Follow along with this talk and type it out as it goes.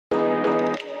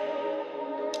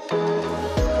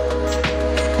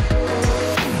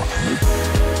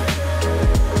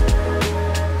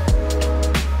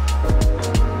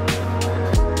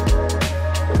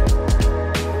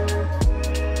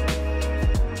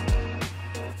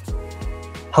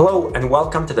Hello, and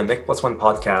welcome to the Mik One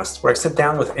podcast, where I sit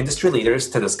down with industry leaders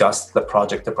to discuss the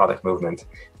project-to-product movement.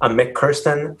 I'm Mick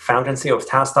Kirsten, founder and CEO of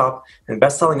Tasktop, and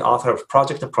best-selling author of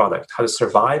Project to Product, How to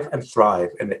Survive and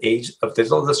Thrive in the Age of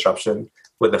Digital Disruption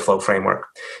with the Flow Framework.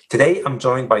 Today, I'm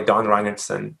joined by Don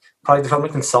Reinertsen, product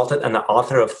development consultant and the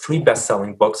author of 3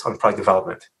 best-selling books on product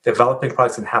development, Developing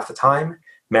Products in Half the Time,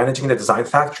 Managing the Design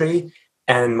Factory,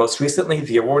 and most recently,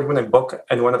 the award-winning book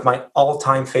and one of my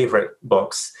all-time favorite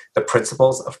books, The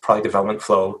Principles of Product Development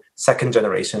Flow, Second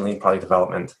Generation Lean Product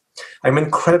Development. I'm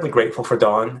incredibly grateful for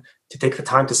Don to take the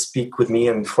time to speak with me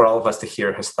and for all of us to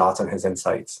hear his thoughts and his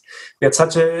insights. We had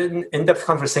such an in-depth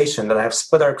conversation that I have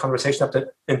split our conversation up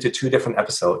into 2 different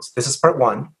episodes. This is part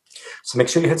 1, so make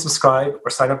sure you hit subscribe or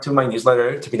sign up to my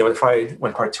newsletter to be notified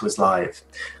when part 2 is live.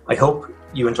 I hope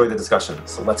you enjoy the discussion,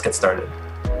 so let's get started.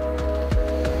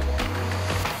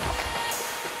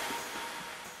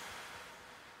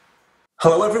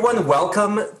 Hello, everyone.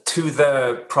 Welcome to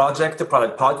the Project to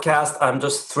Product podcast. I'm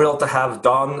just thrilled to have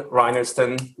Don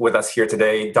Reinertsen with us here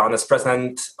today. Don is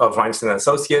president of Reinertsen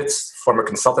Associates, former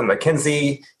consultant at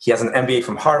McKinsey. He has an MBA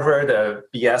from Harvard, a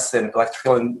BS in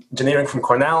electrical engineering from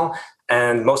Cornell.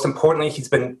 And most importantly, he's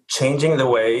been changing the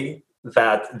way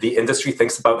that the industry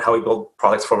thinks about how we build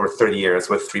products for over 30 years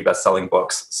with 3 best-selling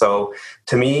books. So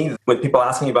to me, when people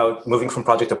ask me about moving from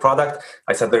project to product,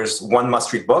 I said there's one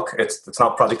must-read book. It's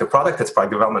not project to product, it's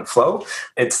product development flow.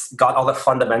 It's got all the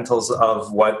fundamentals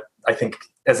of what I think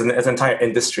as an entire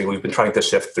industry we've been trying to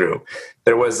shift through.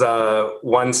 There was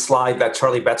one slide that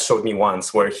Charlie Betts showed me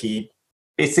once where he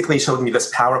basically showed me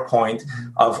this PowerPoint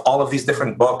of all of these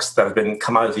different books that have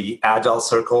come out of the agile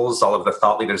circles, all of the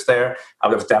thought leaders there,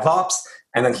 out of DevOps.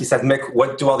 And then he said, Mick,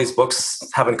 what do all these books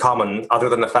have in common other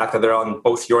than the fact that they're on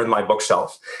both your and my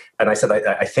bookshelf? And I said,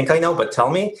 I think I know, but tell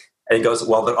me. And he goes,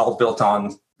 well, they're all built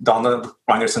on Don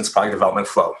Reinertsen's product development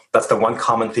flow. That's the one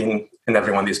common theme in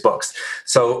every one of these books.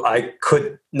 So I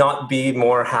could not be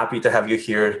more happy to have you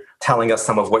here telling us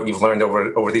some of what you've learned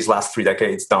over these last 3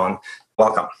 decades, Don.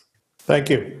 Welcome.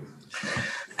 Thank you.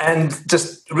 And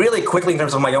just really quickly in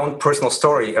terms of my own personal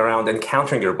story around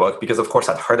encountering your book, because of course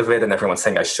I'd heard of it and everyone's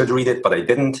saying I should read it, but I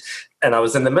didn't. And I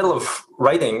was in the middle of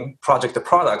writing Project to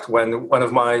Product when one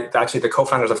of the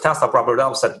co-founders of Tasktop, Robert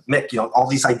Riddell, said, Mick, all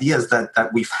these ideas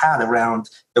that we've had around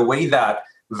the way that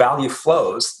value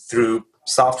flows through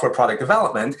software product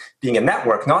development, being a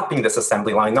network, not being this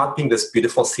assembly line, not being this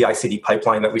beautiful CI/CD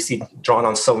pipeline that we see drawn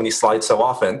on so many slides so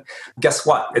often. Guess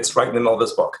what? It's right in the middle of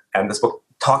this book. And this book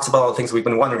talks about all the things we've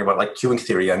been wondering about, like queuing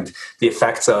theory and the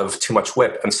effects of too much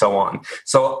WIP and so on.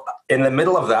 So in the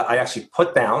middle of that, I actually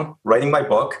put down writing my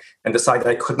book and decided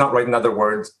I could not write another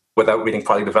word without reading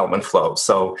product development flow.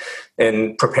 So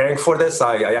in preparing for this,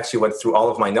 I actually went through all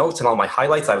of my notes and all my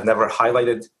highlights. I've never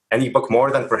highlighted any book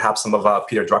more than perhaps some of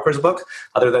Peter Drucker's book,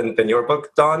 other than your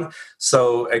book, Don.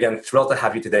 So again, thrilled to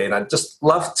have you today. And I'd just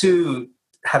love to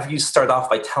have you start off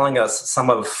by telling us some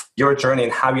of your journey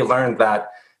and how you learned that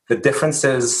the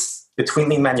differences between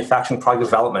lean manufacturing and product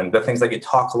development, the things that you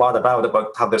talk a lot about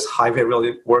how there's high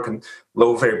variability work and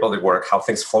low variability work, how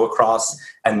things flow across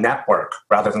a network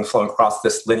rather than flowing across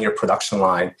this linear production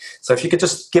line. So if you could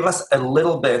just give us a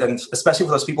little bit, and especially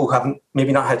for those people who haven't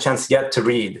maybe not had a chance yet to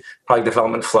read product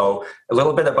development flow, a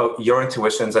little bit about your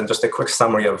intuitions and just a quick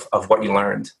summary of what you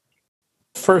learned.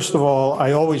 First of all,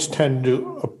 I always tend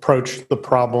to approach the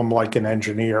problem like an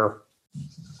engineer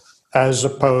as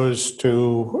opposed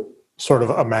to sort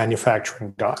of a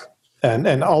manufacturing guy.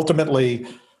 And ultimately,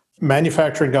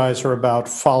 manufacturing guys are about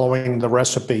following the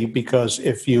recipe, because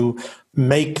if you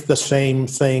make the same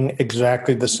thing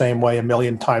exactly the same way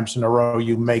 1,000,000 times in a row,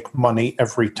 you make money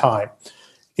every time.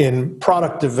 In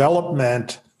product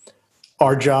development,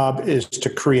 our job is to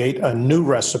create a new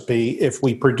recipe. If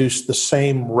we produce the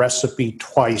same recipe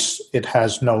twice, it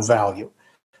has no value.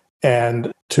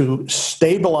 And to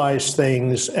stabilize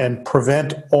things and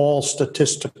prevent all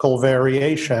statistical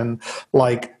variation,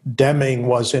 like Deming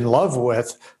was in love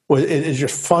with, it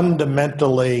just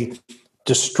fundamentally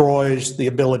destroys the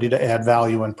ability to add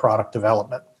value in product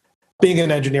development. Being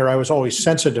an engineer, I was always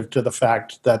sensitive to the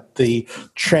fact that the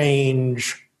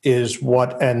change is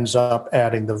what ends up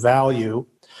adding the value.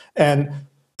 And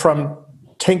from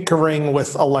tinkering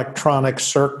with electronic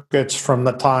circuits from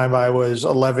the time I was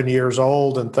 11 years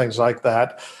old and things like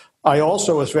that, I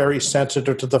also was very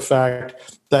sensitive to the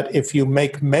fact that if you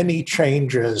make many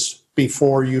changes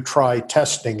before you try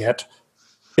testing it,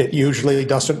 it usually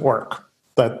doesn't work.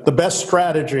 But the best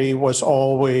strategy was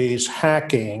always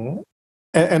hacking.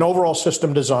 And overall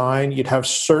system design, you'd have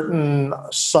certain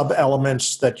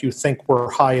sub-elements that you think were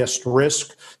highest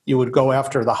risk. You would go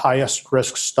after the highest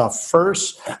risk stuff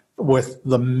first. with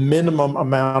the minimum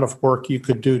amount of work you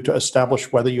could do to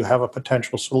establish whether you have a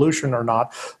potential solution or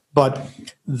not. But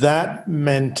that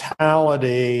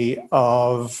mentality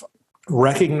of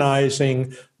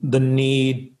recognizing the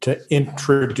need to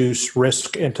introduce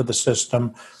risk into the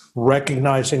system,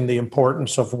 recognizing the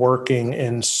importance of working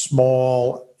in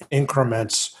small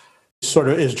increments, sort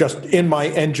of is just in my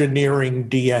engineering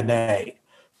DNA.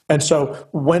 And so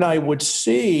when I would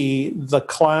see the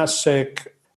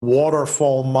classic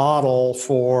waterfall model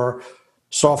for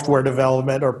software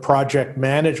development or project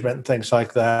management and things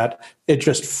like that, it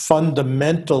just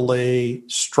fundamentally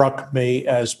struck me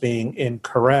as being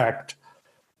incorrect.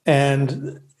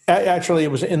 And actually,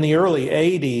 it was in the early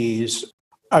 80s.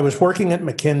 I was working at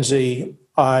McKinsey.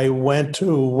 I went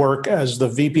to work as the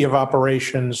VP of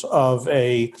operations of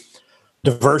a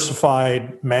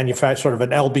diversified manufacturer, sort of an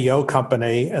LBO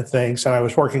company and things, and I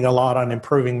was working a lot on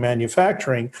improving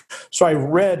manufacturing. So I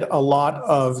read a lot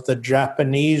of the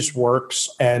Japanese works,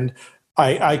 and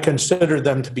I considered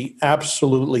them to be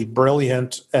absolutely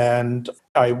brilliant, and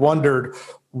I wondered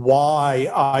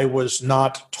why I was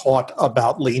not taught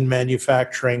about lean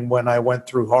manufacturing when I went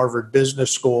through Harvard Business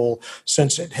School,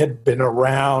 since it had been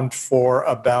around for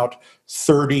about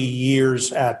 30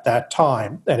 years at that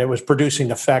time, and it was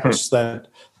producing effects that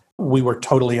we were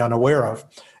totally unaware of.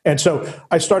 And so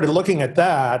I started looking at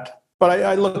that, but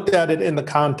I looked at it in the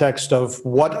context of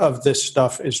what of this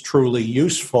stuff is truly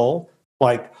useful,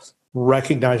 like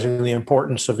recognizing the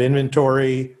importance of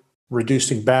inventory,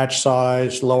 reducing batch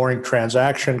size, lowering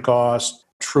transaction costs,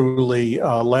 truly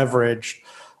leveraged,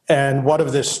 and what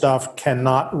of this stuff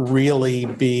cannot really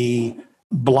be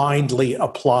blindly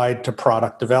applied to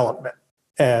product development.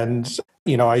 And,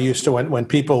 you know, I used to, when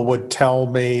people would tell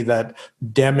me that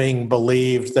Deming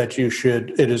believed that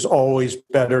it is always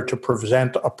better to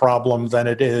prevent a problem than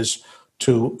it is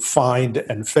to find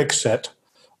and fix it,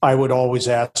 I would always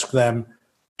ask them,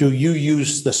 do you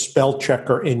use the spell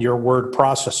checker in your word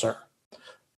processor?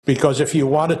 Because if you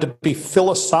wanted to be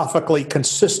philosophically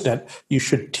consistent, you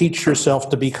should teach yourself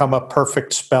to become a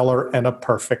perfect speller and a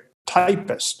perfect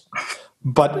typist.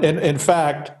 But in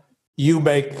fact, you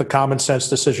make the common sense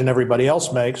decision everybody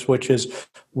else makes, which is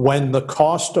when the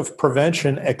cost of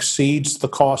prevention exceeds the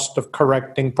cost of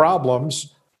correcting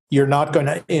problems, you're not going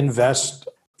to invest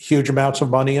huge amounts of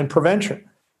money in prevention.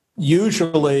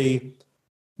 Usually,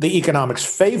 the economics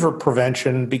favor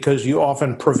prevention because you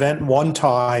often prevent one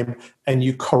time and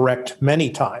you correct many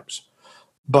times.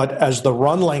 But as the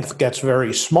run length gets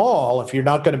very small, if you're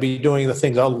not going to be doing the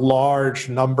things a large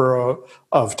number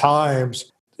of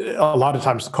times, a lot of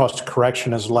times the cost of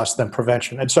correction is less than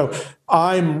prevention. And so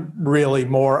I'm really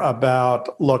more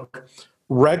about, look,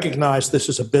 recognize this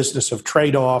is a business of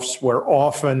trade-offs. We're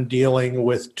often dealing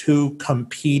with two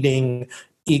competing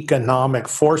economic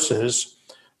forces,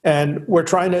 and we're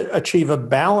trying to achieve a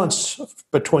balance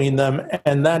between them,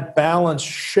 and that balance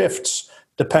shifts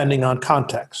depending on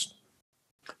context.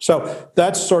 So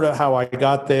that's sort of how I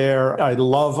got there. I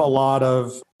love a lot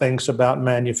of things about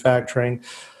manufacturing.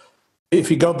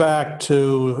 If you go back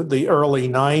to the early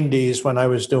 90s when I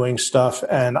was doing stuff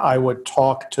and I would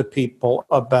talk to people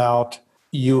about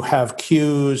you have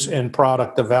queues in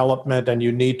product development and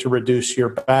you need to reduce your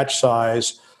batch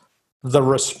size, the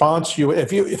response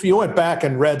if you went back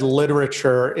and read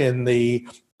literature in the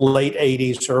late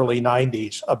 80s, early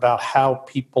 90s about how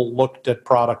people looked at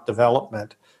product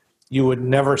development, you would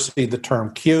never see the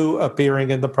term queue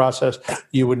appearing in the process.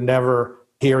 You would never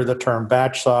hear the term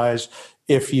batch size.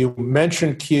 If you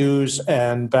mention queues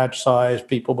and batch size,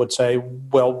 people would say,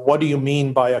 well, what do you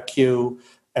mean by a queue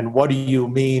and what do you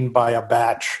mean by a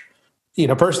batch? You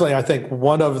know, personally, I think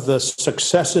one of the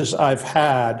successes I've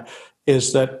had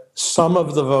is that some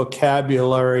of the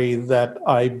vocabulary that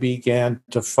I began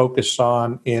to focus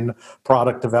on in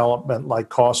product development, like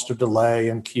cost of delay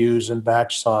and queues and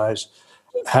batch size,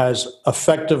 has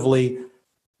effectively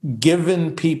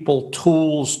given people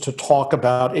tools to talk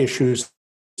about issues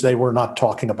they were not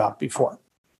talking about before.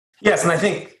 Yes, and I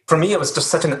think for me it was just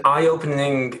such an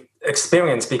eye-opening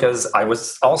experience because I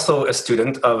was also a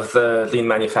student of the lean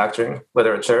manufacturing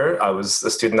literature. I was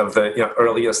a student of the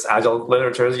earliest agile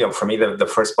literatures. For me, the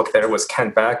first book there was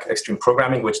Kent Beck, Extreme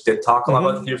Programming, which did talk a lot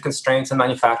about theory of constraints in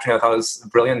manufacturing. I thought it was a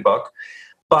brilliant book.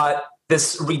 But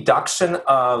this reduction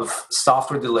of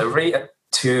software delivery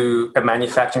to a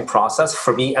manufacturing process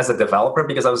for me as a developer,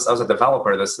 because I was a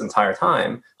developer this entire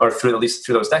time, or at least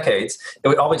through those decades, it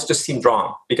would always just seem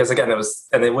wrong. Because again, it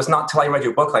was not till I read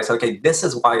your book, I said, okay, this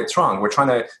is why it's wrong. We're trying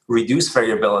to reduce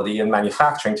variability in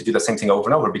manufacturing to do the same thing over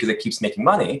and over because it keeps making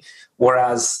money.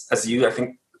 Whereas, as you, I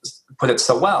think, put it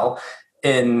so well,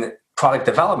 in product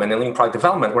development and lean product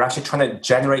development, we're actually trying to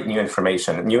generate new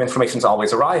information. New information is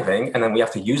always arriving, and then we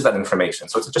have to use that information.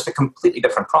 So it's just a completely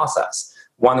different process.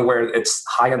 One where it's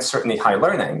high uncertainty, high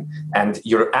learning, and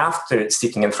you're after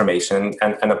seeking information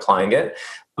and applying it,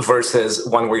 versus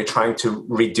one where you're trying to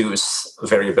reduce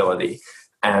variability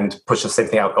and push the same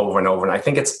thing out over and over. And I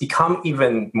think it's become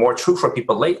even more true for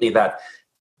people lately that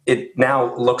it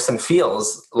now looks and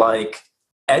feels like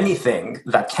anything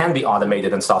that can be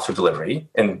automated in software delivery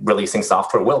and releasing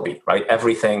software will be, right?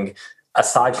 Everything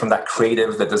aside from that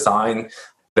creative, the design,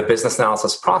 the business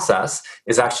analysis process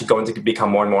is actually going to become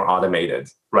more and more automated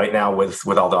right now with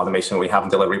all the automation we have in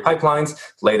delivery pipelines,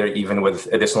 later even with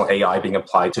additional AI being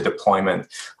applied to deployment,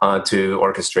 to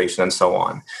orchestration and so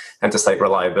on, and to site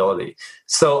reliability.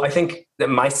 So I think that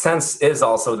my sense is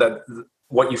also that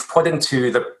what you've put into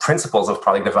the principles of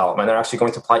product development are actually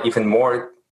going to apply even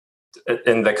more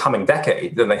in the coming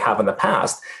decade than they have in the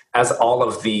past, as all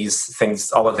of these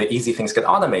things, all of the easy things get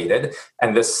automated.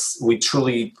 And we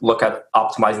truly look at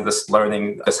optimizing this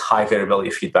learning, this high variability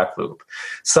feedback loop.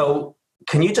 So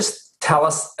can you just tell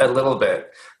us a little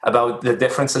bit about the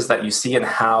differences that you see in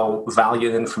how value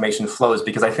and information flows?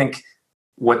 Because I think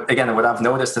what I've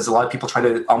noticed is a lot of people try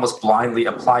to almost blindly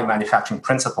apply manufacturing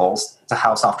principles to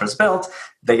how software is built.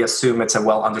 They assume it's a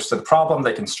well-understood problem.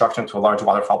 They can structure into a large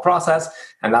waterfall process.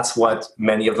 And that's what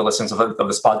many of the listeners of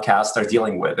this podcast are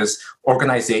dealing with, is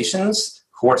organizations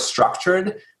who are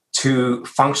structured to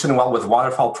function well with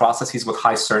waterfall processes with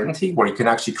high certainty, where you can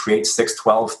actually create 6,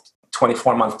 12,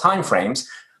 24-month timeframes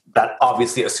that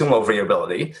obviously assume low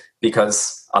variability,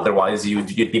 because otherwise you'd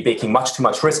be baking much too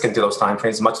much risk into those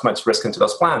timeframes, much risk into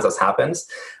those plans, as happens,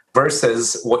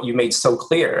 versus what you made so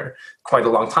clear quite a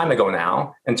long time ago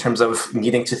now in terms of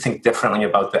needing to think differently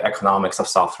about the economics of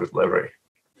software delivery.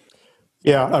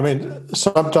 Yeah, I mean,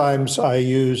 sometimes I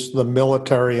use the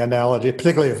military analogy,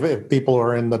 particularly if people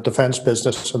are in the defense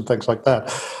business and things like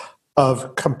that,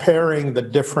 of comparing the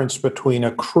difference between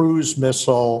a cruise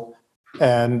missile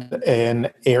and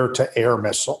an air-to-air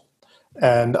missile.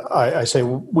 And I say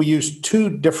we use two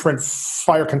different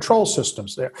fire control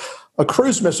systems there. A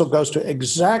cruise missile goes to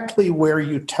exactly where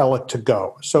you tell it to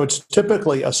go. So it's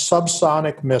typically a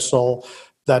subsonic missile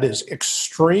that is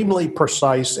extremely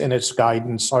precise in its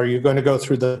guidance. Are you going to go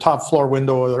through the top floor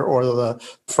window or the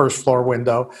first floor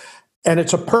window? And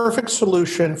it's a perfect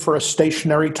solution for a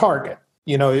stationary target.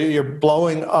 You know, you're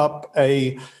blowing up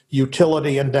a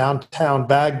utility in downtown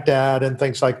Baghdad and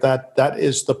things like that. That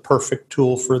is the perfect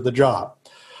tool for the job.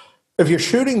 If you're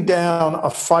shooting down a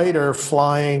fighter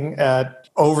flying at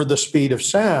over the speed of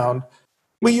sound,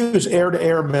 we use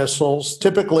air-to-air missiles.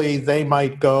 Typically, they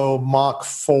might go Mach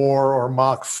 4 or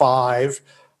Mach 5.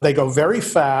 They go very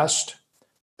fast,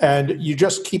 and you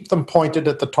just keep them pointed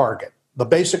at the target. The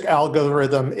basic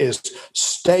algorithm is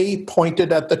stay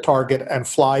pointed at the target and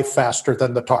fly faster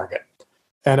than the target.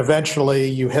 And eventually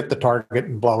you hit the target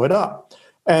and blow it up.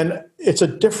 And it's a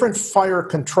different fire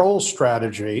control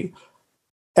strategy,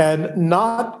 and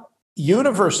not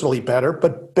universally better,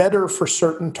 but better for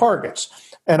certain targets.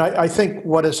 And I think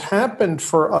what has happened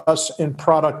for us in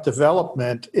product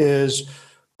development is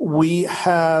we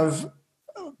have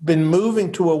been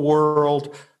moving to a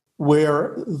world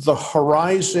where the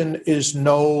horizon is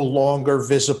no longer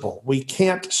visible. We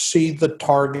can't see the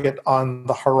target on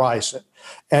the horizon.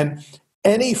 And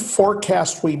any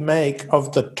forecast we make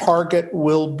of the target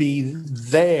will be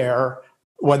there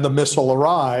when the missile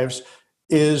arrives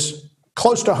is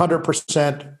close to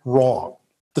 100% wrong.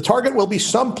 The target will be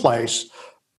someplace,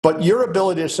 but your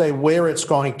ability to say where it's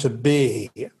going to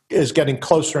be is getting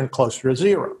closer and closer to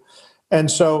zero. And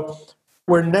so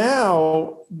we're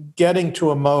now getting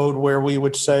to a mode where we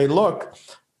would say, look,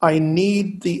 I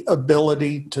need the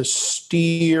ability to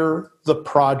steer the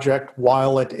project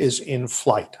while it is in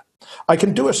flight. I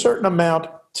can do a certain amount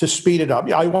to speed it up.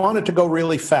 I want it to go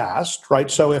really fast, right?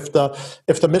 So if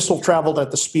the missile traveled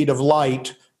at the speed of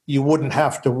light, you wouldn't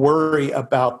have to worry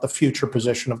about the future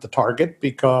position of the target,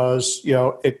 because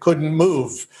it couldn't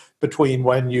move between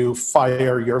when you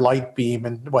fire your light beam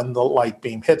and when the light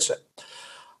beam hits it.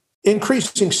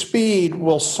 Increasing speed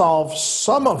will solve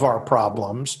some of our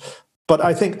problems, but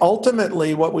I think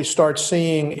ultimately what we start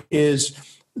seeing is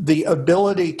the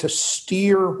ability to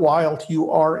steer while you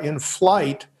are in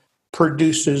flight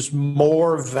produces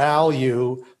more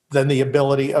value than the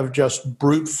ability of just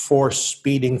brute force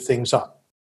speeding things up.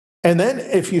 And then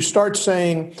if you start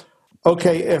saying,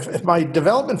 okay, if my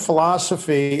development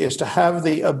philosophy is to have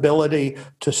the ability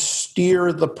to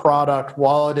steer the product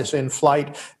while it is in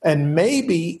flight, and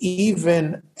maybe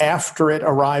even after it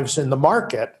arrives in the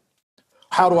market,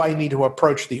 how do I need to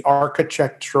approach the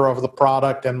architecture of the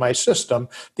product and my system?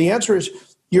 The answer is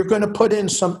you're going to put in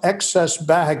some excess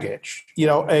baggage.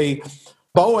 A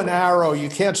bow and arrow, you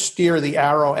can't steer the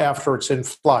arrow after it's in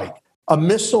flight. A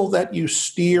missile that you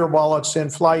steer while it's in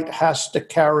flight has to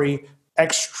carry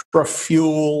extra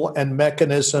fuel and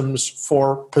mechanisms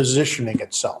for positioning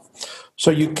itself.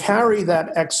 So you carry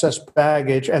that excess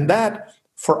baggage, and that,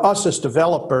 for us as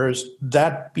developers,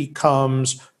 that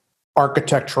becomes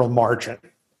architectural margin.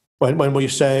 When we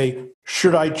say,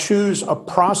 should I choose a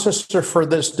processor for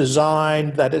this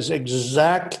design that is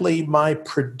exactly my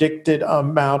predicted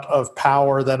amount of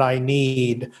power that I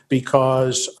need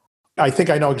because I think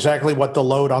I know exactly what the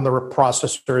load on the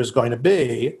processor is going to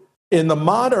be? In the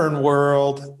modern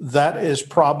world, that is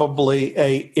probably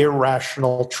an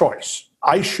irrational choice.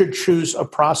 I should choose a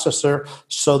processor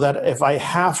so that if I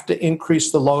have to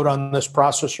increase the load on this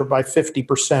processor by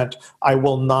 50%, I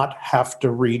will not have to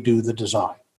redo the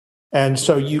design. And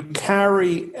so you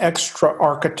carry extra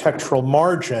architectural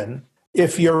margin.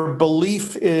 If your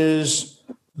belief is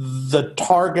the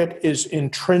target is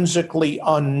intrinsically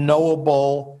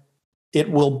unknowable, it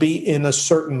will be in a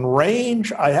certain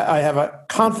range. I have a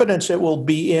confidence it will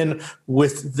be in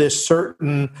with this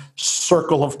certain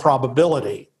circle of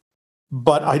probability,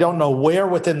 but I don't know where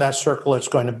within that circle it's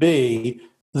going to be.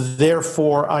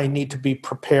 Therefore, I need to be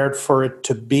prepared for it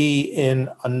to be in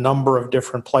a number of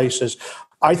different places.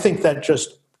 I think that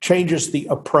just changes the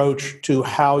approach to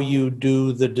how you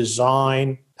do the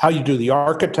design, how you do the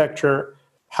architecture,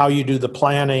 how you do the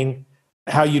planning,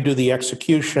 how you do the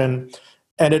execution.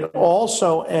 And it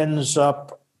also ends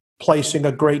up placing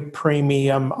a great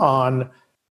premium on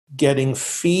getting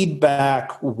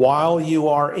feedback while you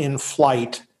are in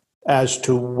flight as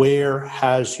to where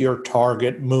has your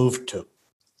target moved to.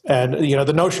 And,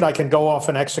 the notion I can go off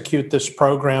and execute this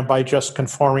program by just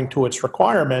conforming to its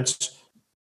requirements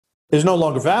is no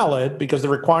longer valid because the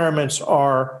requirements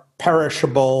are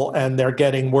perishable and they're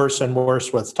getting worse and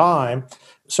worse with time.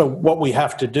 So what we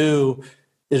have to do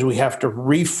is we have to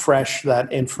refresh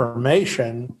that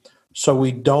information so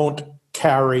we don't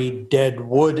carry dead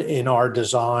wood in our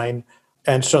design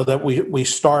and so that we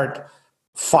start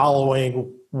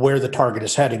following where the target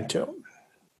is heading to.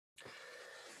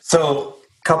 So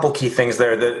a couple key things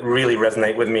there that really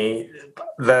resonate with me.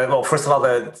 First of all,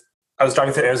 I was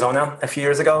driving to Arizona a few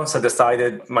years ago, so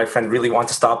decided my friend really wanted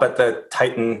to stop at the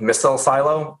Titan missile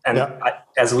silo. And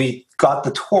as we got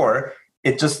the tour,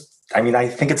 I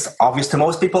think it's obvious to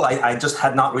most people. I just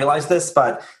had not realized this,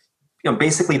 but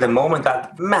basically the moment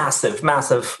that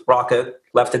massive rocket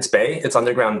left its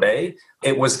underground bay,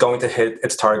 it was going to hit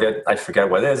its target. I forget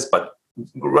what it is, but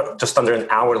just under an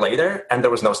hour later, and there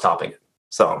was no stopping it.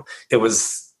 So it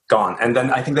was gone. And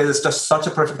then I think that is just such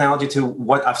a perfect analogy to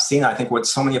what I've seen. I think what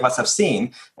so many of us have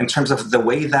seen in terms of the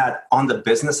way that on the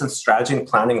business and strategy and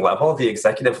planning level, the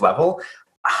executive level,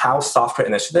 how software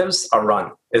initiatives are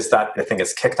run is that the thing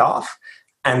is kicked off.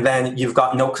 And then you've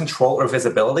got no control or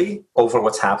visibility over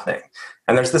what's happening.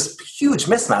 And there's this huge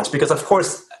mismatch because, of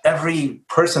course, every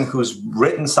person who's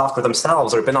written software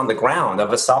themselves or been on the ground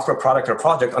of a software product or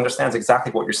project understands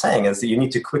exactly what you're saying is that you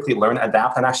need to quickly learn,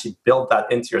 adapt, and actually build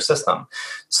that into your system.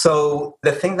 So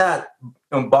the thing that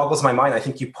boggles my mind, I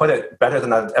think you put it better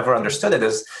than I've ever understood it,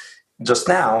 is just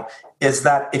now, is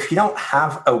that if you don't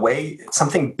have a way,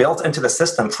 something built into the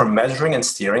system for measuring and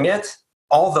steering it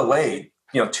all the way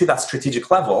to that strategic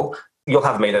level, you'll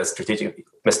have made a strategic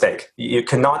mistake. You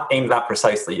cannot aim that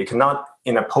precisely. You cannot,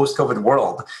 in a post-COVID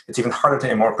world, it's even harder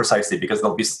to aim more precisely because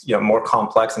there'll be more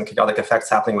complex and chaotic effects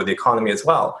happening with the economy as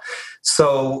well.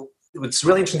 So what's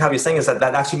really interesting how you're saying is that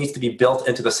actually needs to be built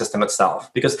into the system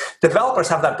itself, because developers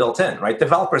have that built in, right?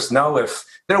 Developers know if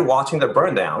they're watching their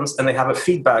burn downs and they have a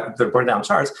feedback, their burn down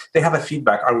charts, they have a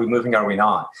feedback, are we moving, are we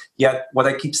not? Yet what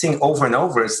I keep seeing over and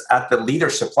over is at the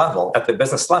leadership level, at the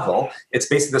business level, it's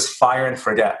basically this fire and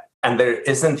forget. And there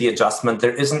isn't the adjustment,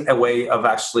 there isn't a way of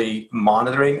actually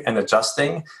monitoring and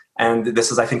adjusting. And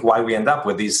this is, I think, why we end up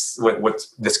with with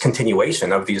this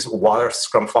continuation of these water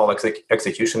scrum fall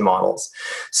execution models.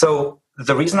 So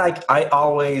the reason I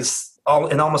always,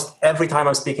 in almost every time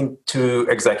I'm speaking to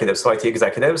executives, so IT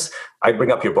executives, I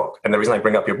bring up your book. And the reason I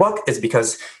bring up your book is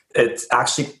because it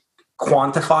actually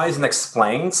quantifies and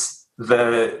explains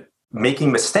the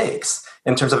making mistakes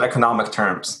in terms of economic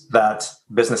terms that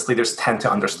business leaders tend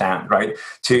to understand, right?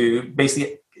 To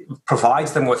basically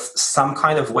provides them with some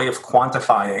kind of way of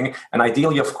quantifying. And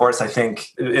ideally, of course, I think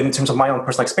in terms of my own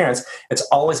personal experience, it's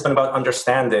always been about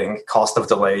understanding cost of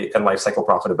delay and lifecycle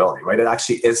profitability, right? It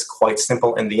actually is quite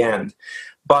simple in the end.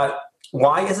 But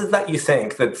why is it that you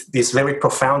think that these very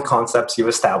profound concepts you've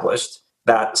established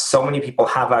that so many people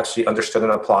have actually understood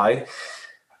and applied.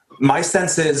 My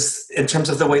sense is, in terms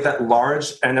of the way that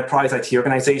large enterprise IT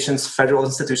organizations, federal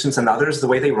institutions, and others, the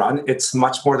way they run, it's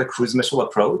much more the cruise missile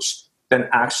approach than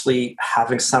actually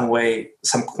having some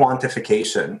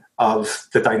quantification of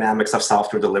the dynamics of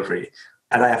software delivery.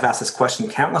 And I have asked this question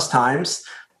countless times: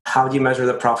 how do you measure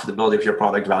the profitability of your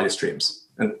product value streams?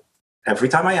 And every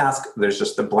time I ask, there's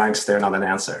just a blank stare, not an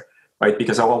answer, right?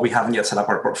 Because, we haven't yet set up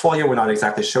our portfolio. We're not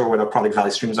exactly sure what our product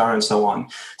value streams are, and so on.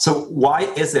 So why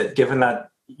is it, given that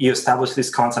you established these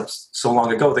concepts so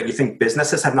long ago, that you think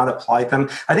businesses have not applied them?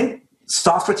 I think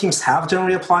software teams have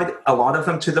generally applied a lot of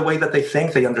them to the way that they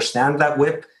think. They understand that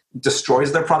WIP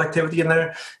destroys their productivity and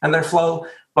their flow.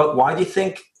 But why do you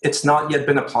think it's not yet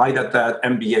been applied at that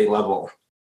MBA level?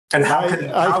 And how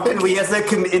can we,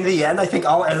 in the end, I think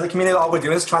as a community, all we're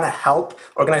doing is trying to help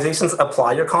organizations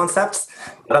apply your concepts.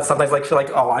 That's sometimes feel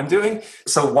like, I'm doing.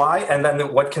 So why? And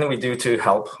then what can we do to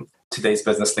help today's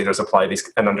business leaders apply these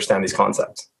and understand these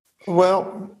concepts?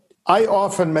 Well, I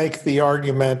often make the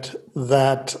argument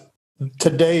that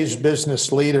today's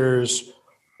business leaders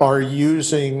are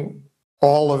using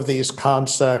all of these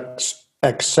concepts,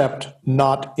 except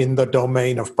not in the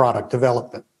domain of product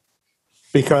development.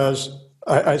 Because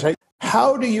I say,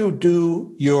 how do you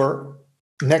do your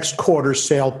next quarter's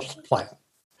sales plan?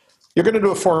 You're going to do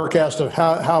a forecast of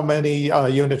how many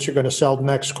units you're going to sell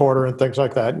next quarter and things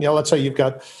like that. Let's say you've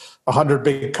got 100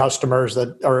 big customers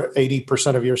that are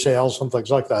 80% of your sales and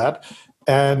things like that.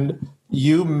 And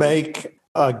you make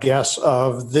a guess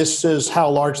of, this is how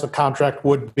large the contract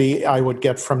would be I would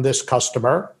get from this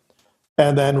customer.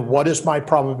 And then what is my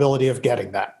probability of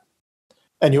getting that?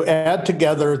 And you add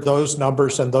together those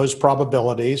numbers and those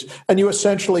probabilities, and you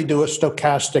essentially do a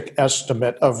stochastic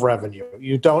estimate of revenue.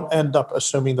 You don't end up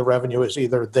assuming the revenue is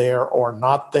either there or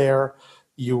not there.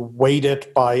 You weight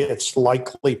it by its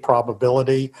likely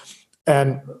probability,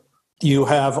 and you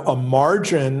have a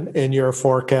margin in your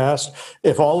forecast.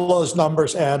 If all those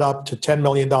numbers add up to $10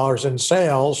 million in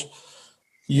sales,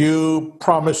 you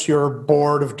promise your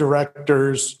board of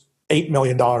directors $8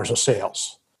 million of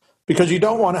sales, because you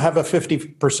don't want to have a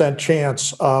 50%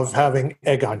 chance of having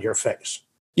egg on your face.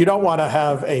 You don't want to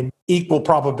have an equal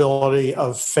probability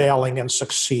of failing and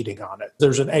succeeding on it.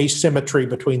 There's an asymmetry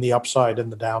between the upside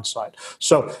and the downside.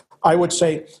 So I would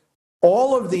say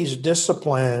all of these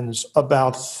disciplines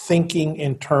about thinking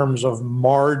in terms of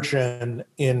margin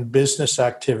in business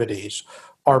activities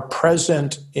are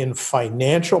present in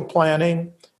financial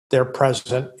planning, they're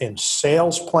present in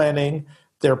sales planning,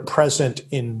 they're present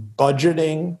in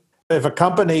budgeting. If a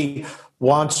company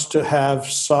wants to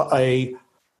have a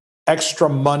extra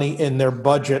money in their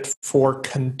budget for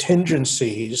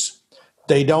contingencies,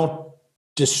 they don't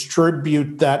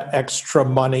distribute that extra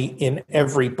money in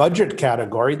every budget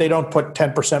category. They don't put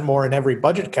 10% more in every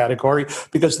budget category,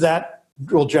 because that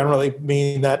will generally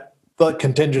mean that the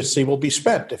contingency will be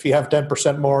spent. If you have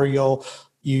 10% more,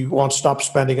 you won't stop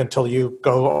spending until you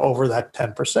go over that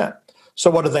 10%. So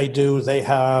what do? They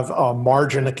have a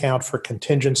margin account for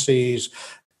contingencies,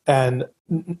 and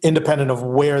independent of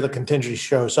where the contingency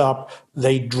shows up,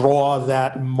 they draw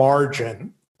that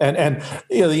margin. And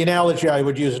the analogy I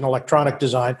would use in electronic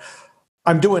design,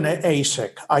 I'm doing an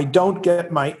ASIC. I don't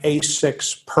get my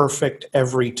ASICs perfect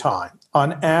every time.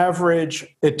 On average,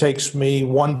 it takes me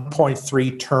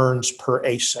 1.3 turns per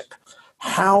ASIC.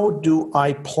 How do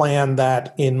I plan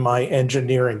that in my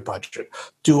engineering budget?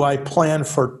 Do I plan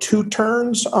for 2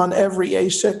 turns on every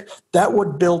ASIC? That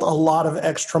would build a lot of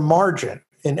extra margin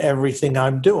in everything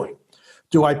I'm doing.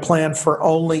 Do I plan for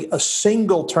only a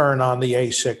single turn on the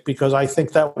ASIC because I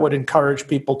think that would encourage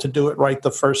people to do it right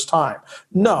the first time?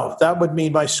 No, that would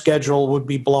mean my schedule would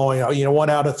be blowing out. 1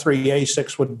 out of 3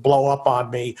 ASICs would blow up on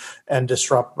me and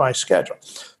disrupt my schedule.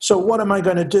 So what am I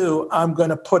going to do? I'm going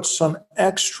to put some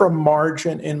extra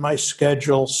margin in my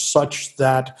schedule such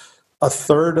that a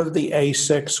third of the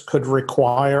ASICs could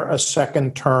require a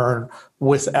second turn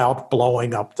without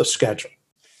blowing up the schedule.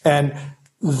 And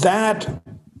that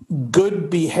good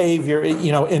behavior,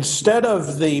 instead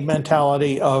of the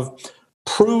mentality of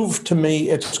prove to me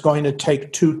it's going to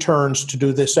take 2 turns to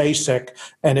do this ASIC,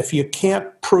 and if you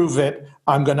can't prove it,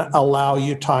 I'm going to allow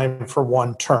you time for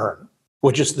 1 turn,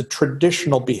 which is the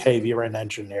traditional behavior in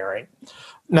engineering.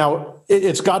 Now,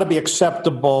 it's got to be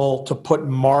acceptable to put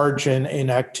margin in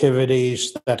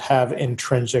activities that have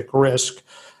intrinsic risk,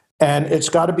 and it's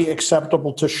got to be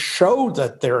acceptable to show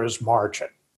that there is margin.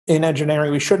 In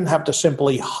engineering, we shouldn't have to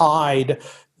simply hide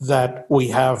that we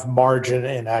have margin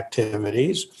in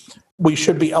activities. We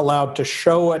should be allowed to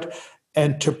show it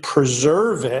and to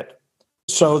preserve it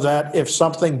so that if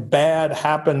something bad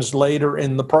happens later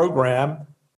in the program,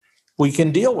 we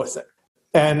can deal with it.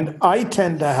 And I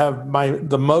tend to have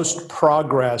the most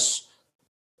progress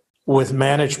with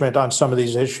management on some of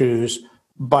these issues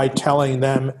by telling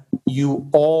them, you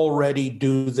already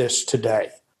do this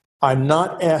today. I'm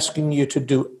not asking you to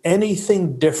do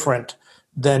anything different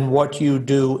than what you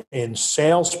do in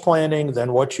sales planning,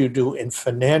 than what you do in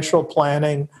financial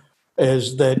planning,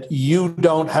 is that you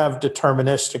don't have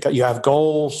deterministic, you have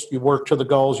goals, you work to the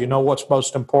goals, you know what's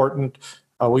most important.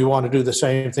 We want to do the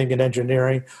same thing in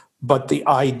engineering. But the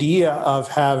idea of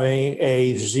having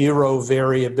a zero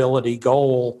variability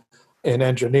goal in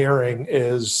engineering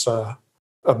is a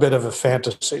bit of a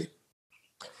fantasy.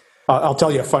 I'll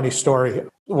tell you a funny story.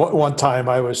 One time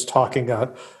I was talking,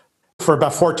 for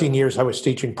about 14 years, I was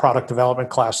teaching product development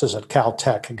classes at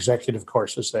Caltech, executive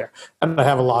courses there. And I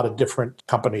have a lot of different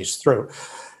companies through.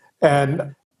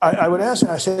 And I would ask,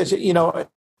 I said,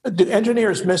 do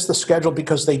engineers miss the schedule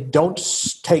because they don't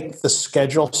take the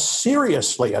schedule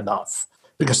seriously enough?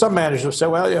 Because some managers will say,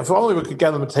 well, if only we could get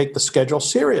them to take the schedule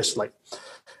seriously.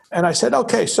 And I said,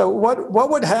 okay, so what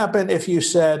would happen if you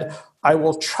said, I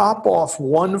will chop off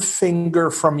one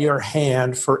finger from your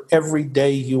hand for every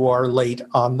day you are late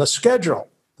on the schedule?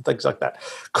 Things like that.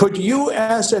 Could you,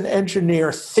 as an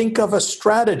engineer, think of a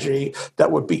strategy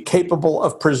that would be capable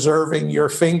of preserving your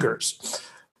fingers?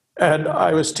 And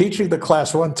I was teaching the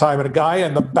class one time, and a guy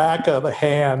in the back of the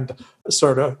hand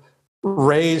sort of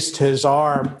raised his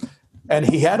arm, and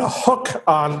he had a hook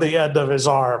on the end of his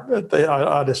arm,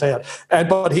 on his hand.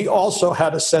 But he also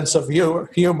had a sense of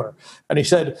humor. And he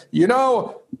said,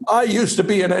 I used to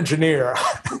be an engineer.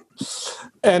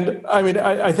 And I mean,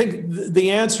 I think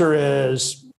the answer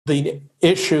is, the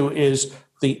issue is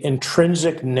the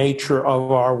intrinsic nature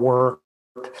of our work.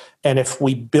 And if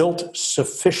we built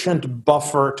sufficient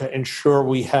buffer to ensure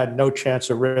we had no chance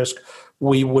of risk,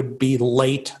 we would be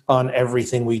late on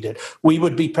everything we did. We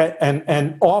would be,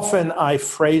 and often I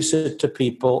phrase it to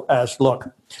people as,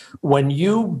 look, when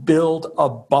you build a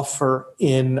buffer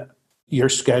in your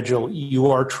schedule, you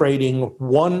are trading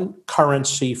one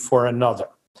currency for another.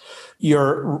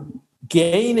 You're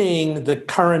gaining the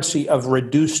currency of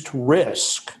reduced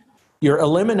risk. You're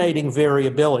eliminating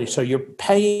variability. So you're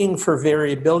paying for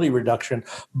variability reduction,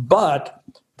 but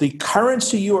the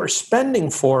currency you are spending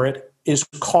for it is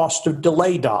cost of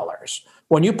delay dollars.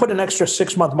 When you put an extra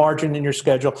 6-month margin in your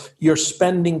schedule, you're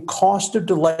spending cost of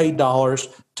delay dollars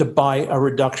to buy a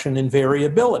reduction in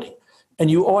variability.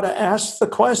 And you ought to ask the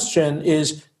question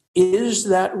is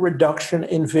that reduction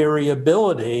in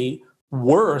variability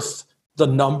worth the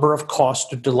number of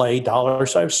cost of delay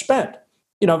dollars I've spent?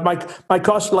 My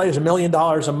cost of delay is $1 million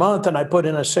a month, and I put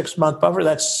in a 6-month buffer.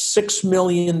 That's $6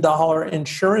 million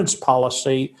insurance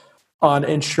policy on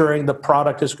ensuring the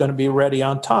product is going to be ready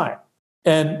on time.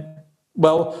 And,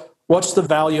 well, what's the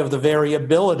value of the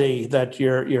variability that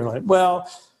you're like? Well,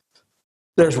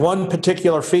 there's one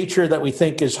particular feature that we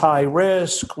think is high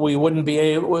risk. We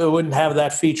wouldn't have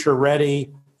that feature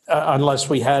ready unless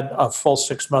we had a full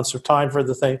 6 months of time for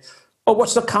the thing. But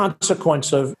what's the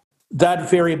consequence of that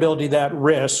variability, that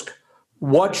risk?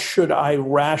 What should I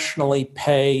rationally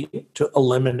pay to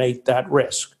eliminate that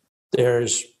risk?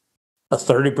 There's a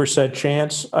 30%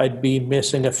 chance I'd be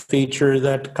missing a feature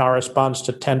that corresponds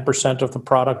to 10% of the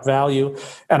product value,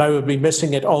 and I would be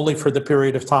missing it only for the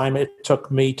period of time it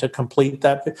took me to complete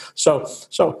that.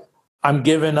 So I'm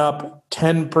giving up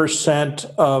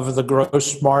 10% of the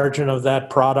gross margin of that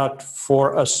product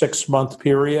for a 6-month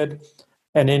period,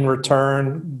 and in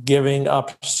return, giving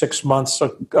up 6 months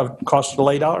of cost of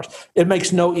delay dollars. It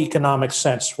makes no economic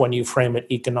sense when you frame it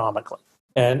economically.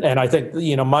 And I think,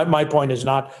 my point is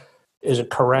not, is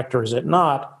it correct or is it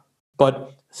not?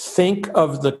 But think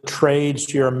of the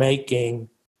trades you're making,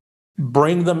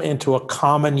 bring them into a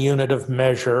common unit of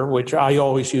measure, which I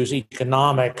always use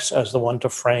economics as the one to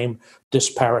frame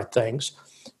disparate things.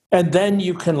 And then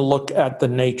you can look at the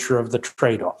nature of the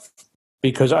trade-off.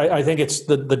 Because I think it's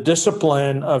the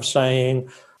discipline of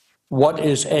saying, what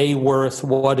is A worth?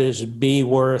 What is B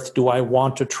worth? Do I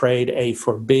want to trade A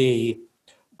for B?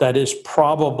 That is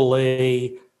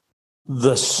probably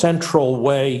the central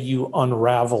way you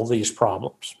unravel these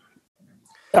problems.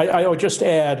 I would just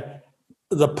add,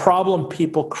 the problem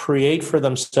people create for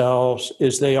themselves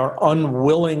is they are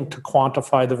unwilling to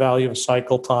quantify the value of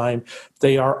cycle time.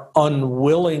 They are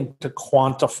unwilling to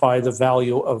quantify the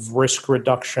value of risk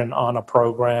reduction on a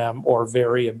program or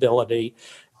variability.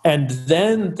 And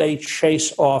then they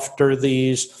chase after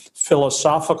these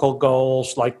philosophical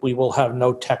goals like we will have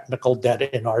no technical debt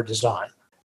in our design.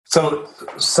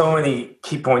 So many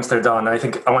key points there, Don. I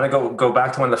think I want to go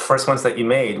back to one of the first ones that you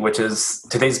made, which is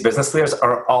today's business leaders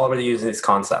are already using these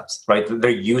concepts, right?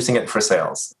 They're using it for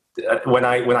sales. When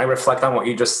I reflect on what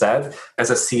you just said, as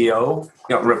a CEO,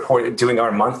 doing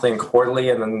our monthly and quarterly,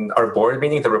 and then our board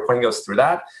meeting, the reporting goes through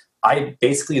that. I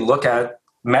basically look at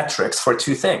metrics for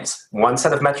two things. One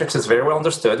set of metrics is very well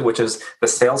understood, which is the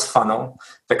sales funnel,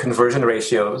 the conversion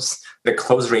ratios, the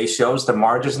close ratios, the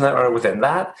margins that are within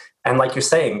that. And like you're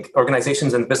saying,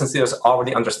 organizations and business leaders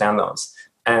already understand those.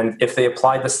 And if they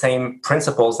apply the same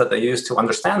principles that they use to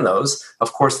understand those,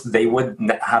 of course, they would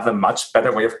have a much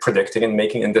better way of predicting and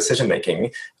making and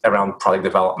decision-making around product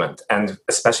development, and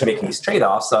especially making these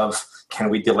trade-offs of,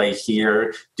 can we delay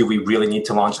here? Do we really need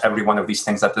to launch every one of these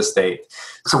things at this date?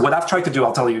 So what I've tried to do,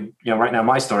 I'll tell you, right now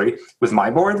my story with my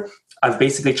board. I've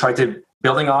basically tried to,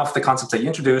 building off the concepts that you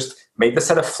introduced, made the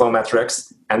set of flow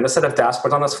metrics and the set of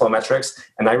dashboards on those flow metrics,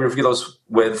 and I review those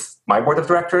with my board of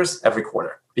directors every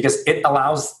quarter, because it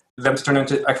allows them to turn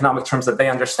into economic terms that they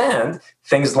understand,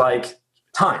 things like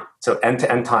time, so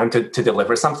end-to-end time to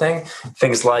deliver something,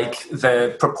 things like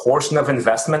the proportion of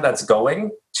investment that's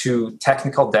going to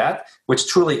technical debt, which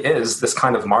truly is this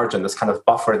kind of margin, this kind of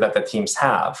buffer that the teams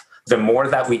have. The more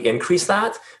that we increase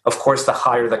that, of course, the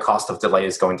higher the cost of delay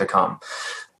is going to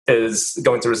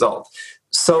result.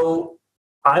 So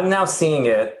I'm now seeing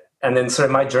it, and then sort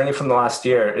of my journey from the last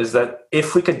year is that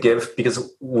if we could give,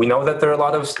 because we know that there are a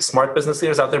lot of smart business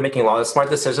leaders out there making a lot of smart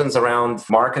decisions around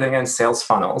marketing and sales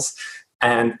funnels,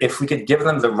 and if we could give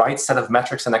them the right set of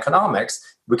metrics and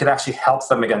economics, we could actually help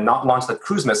them, again, not launch the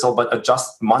cruise missile, but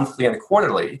adjust monthly and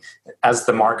quarterly as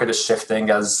the market is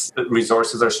shifting, as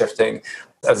resources are shifting,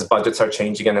 as budgets are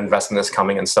changing and investment is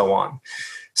coming, and so on.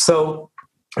 So,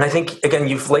 and I think, again,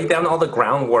 you've laid down all the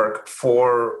groundwork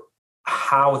for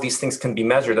how these things can be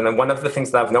measured. And then one of the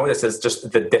things that I've noticed is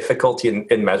just the difficulty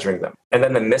in measuring them. And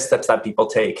then the missteps that people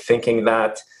take, thinking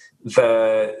that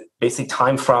the basic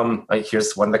time from,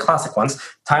 here's one of the classic ones,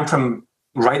 time from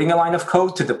writing a line of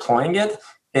code to deploying it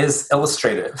is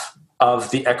illustrative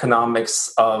of the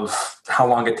economics of how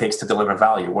long it takes to deliver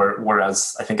value.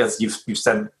 Whereas I think, as you've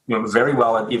said very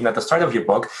well, and even at the start of your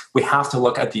book, we have to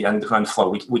look at the end-to-end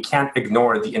flow. We can't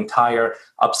ignore the entire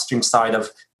upstream side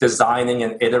of designing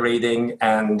and iterating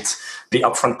and the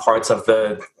upfront parts of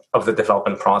the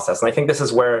development process. And I think this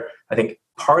is where I think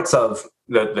parts of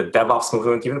the DevOps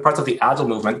movement, even parts of the Agile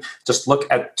movement, just look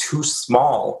at too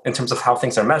small, in terms of how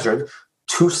things are measured,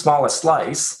 too small a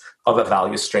slice of a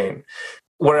value stream.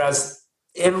 Whereas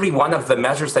every one of the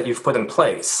measures that you've put in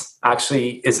place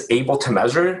actually is able to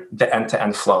measure the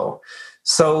end-to-end flow.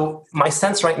 So my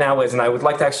sense right now is, and I would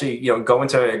like to actually go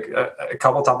into a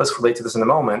couple topics related to this in a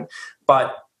moment,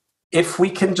 but if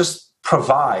we can just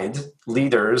provide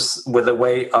leaders with a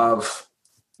way of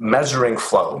measuring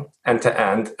flow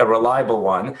end-to-end, a reliable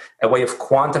one, a way of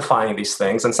quantifying these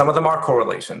things, and some of them are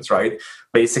correlations, right?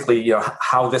 Basically,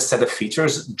 how this set of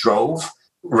features drove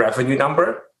revenue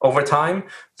number over time.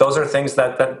 Those are things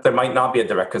that there might not be a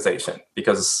direct causation,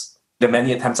 because the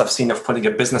many attempts I've seen of putting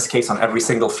a business case on every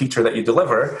single feature that you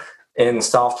deliver in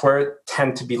software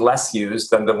tend to be less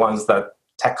used than the ones that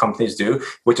tech companies do,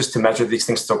 which is to measure these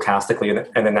things stochastically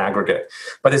and in aggregate.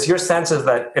 But is your sense is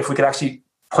that if we could actually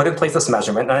put in place this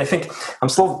measurement, and I think I'm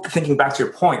still thinking back to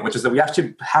your point, which is that we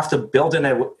actually have to build in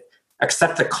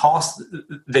accept the cost,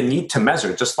 the need to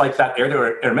measure, just like that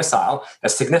air-to-air missile, a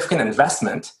significant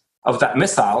investment of that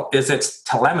missile is its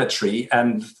telemetry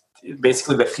and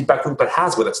basically the feedback loop it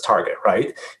has with its target,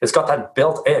 right? It's got that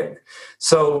built in.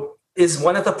 So is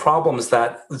one of the problems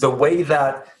that the way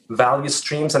that value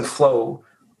streams and flow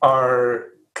are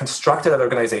constructed at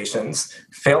organizations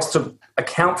fails to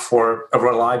account for a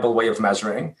reliable way of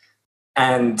measuring?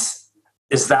 And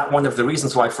is that one of the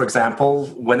reasons why, for example,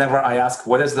 whenever I ask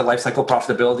what is the lifecycle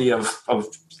profitability of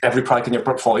every product in your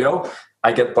portfolio,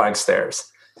 I get blank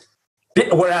stares?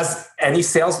 Whereas any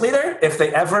sales leader, if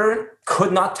they ever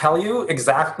could not tell you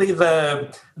exactly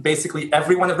basically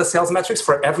every one of the sales metrics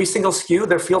for every single SKU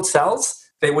their field sells,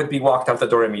 they would be walked out the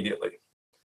door immediately.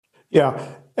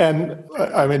 Yeah. And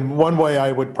I mean, one way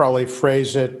I would probably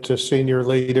phrase it to senior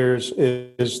leaders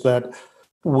is that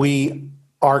we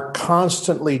are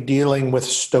constantly dealing with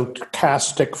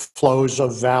stochastic flows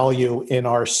of value in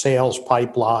our sales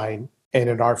pipeline and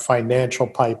in our financial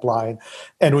pipeline.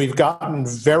 And we've gotten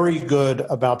very good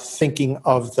about thinking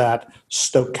of that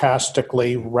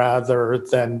stochastically rather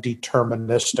than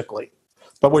deterministically.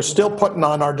 But we're still putting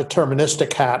on our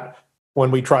deterministic hat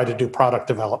when we try to do product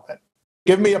development.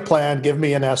 Give me a plan, give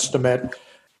me an estimate.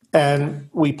 And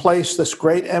we place this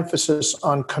great emphasis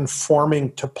on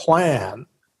conforming to plan.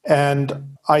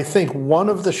 And I think one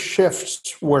of the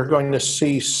shifts we're going to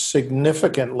see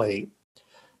significantly,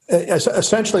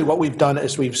 essentially what we've done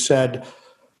is we've said,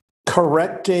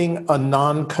 correcting a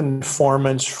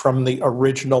nonconformance from the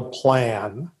original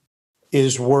plan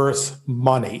is worth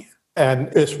money. And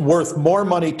it's worth more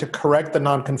money to correct the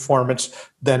nonconformance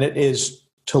than it is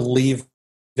to leave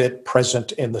it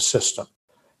present in the system.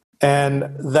 And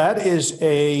that is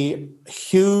a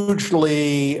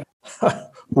hugely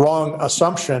wrong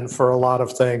assumption for a lot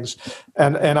of things.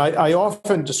 And I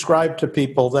often describe to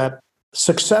people that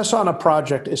success on a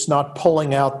project is not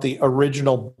pulling out the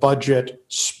original budget,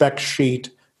 spec sheet,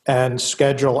 and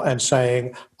schedule and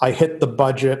saying, I hit the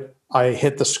budget, I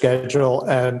hit the schedule,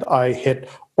 and I hit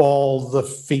all the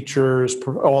features,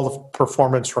 all the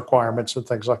performance requirements and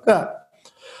things like that.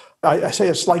 I say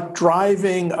it's like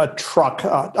driving a truck,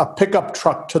 a pickup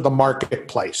truck to the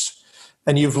marketplace.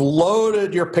 And you've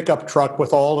loaded your pickup truck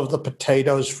with all of the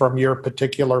potatoes from your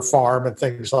particular farm and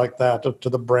things like that to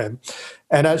the brim.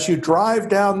 And as you drive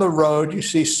down the road, you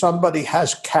see somebody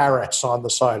has carrots on the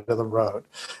side of the road.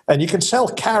 And you can sell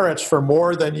carrots for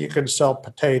more than you can sell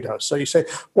potatoes. So you say,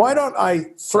 why don't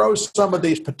I throw some of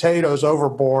these potatoes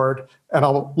overboard and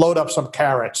I'll load up some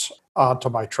carrots onto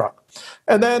my truck.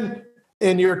 And then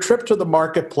in your trip to the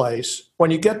marketplace, when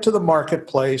you get to the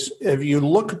marketplace, if you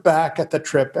look back at the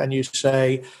trip and you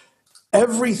say,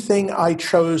 everything I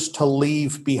chose to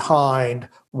leave behind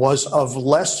was of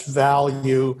less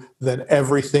value than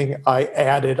everything I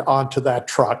added onto that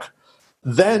truck,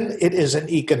 then it is an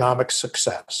economic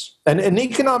success. And an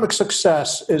economic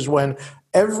success is when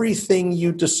everything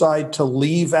you decide to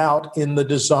leave out in the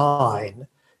design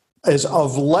is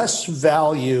of less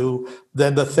value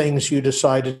than the things you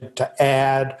decided to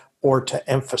add or to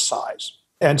emphasize.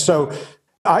 And so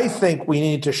I think we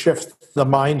need to shift the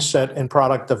mindset in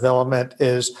product development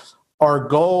is our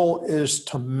goal is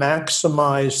to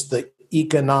maximize the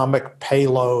economic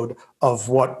payload of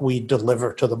what we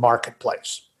deliver to the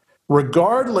marketplace.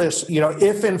 Regardless,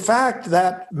 if in fact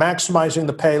that maximizing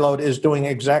the payload is doing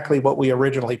exactly what we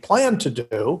originally planned to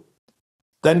do,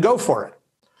 then go for it.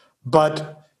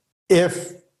 But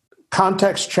if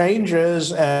context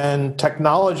changes and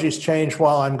technologies change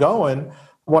while I'm going,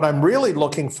 what I'm really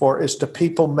looking for is to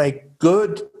people make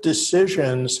good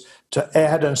decisions to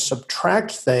add and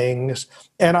subtract things.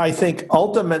 And I think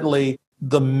ultimately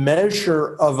the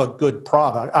measure of a good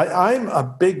product, I'm a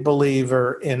big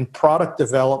believer in product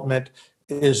development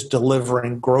is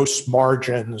delivering gross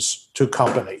margins to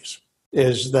companies,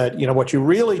 is that, what you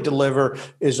really deliver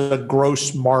is a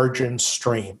gross margin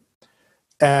stream.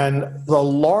 And the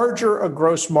larger a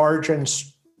gross margin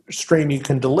stream you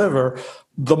can deliver,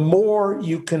 the more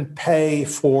you can pay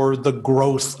for the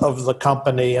growth of the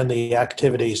company and the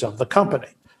activities of the company.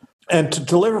 And to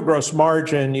deliver gross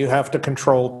margin, you have to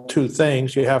control two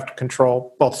things. You have to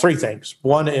control, three things.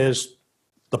 One is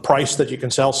the price that you can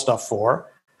sell stuff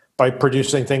for by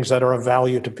producing things that are of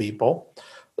value to people.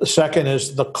 The second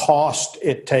is the cost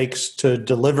it takes to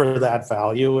deliver that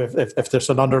value, if there's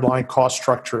an underlying cost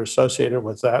structure associated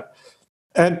with that.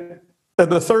 And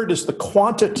the third is the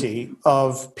quantity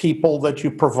of people that you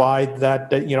provide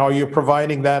that are you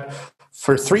providing that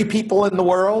for 3 people in the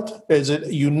world? Is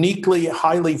it uniquely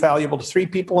highly valuable to 3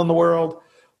 people in the world?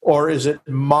 Or is it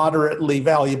moderately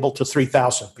valuable to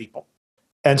 3,000 people?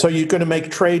 And so you're going to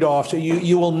make trade-offs.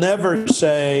 You will never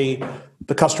say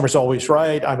the customer's always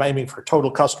right. I'm aiming for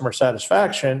total customer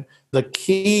satisfaction. The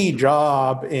key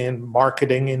job in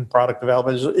marketing and product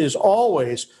development is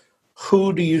always,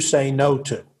 who do you say no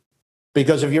to?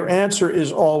 Because if your answer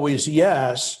is always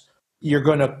yes, you're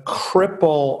going to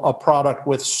cripple a product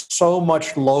with so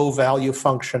much low-value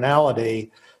functionality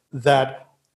that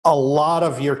a lot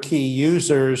of your key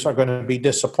users are going to be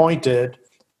disappointed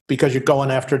because you're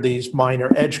going after these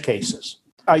minor edge cases.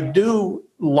 I do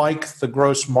like the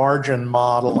gross margin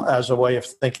model as a way of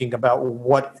thinking about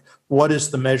what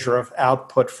is the measure of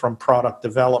output from product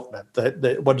development,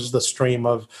 what is the stream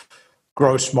of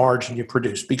gross margin you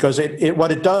produce, because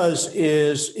what it does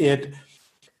is it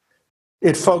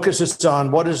focuses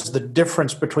on what is the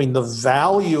difference between the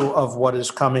value of what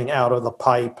is coming out of the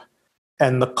pipe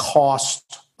and the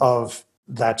cost of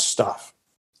that stuff.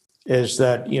 Is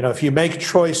that, if you make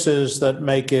choices that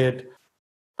make it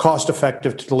cost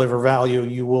effective to deliver value,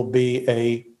 you will be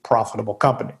a profitable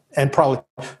company. And probably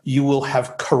you will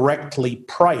have correctly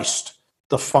priced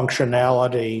the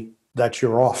functionality that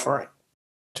you're offering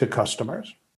to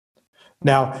customers.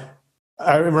 Now,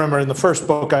 I remember in the first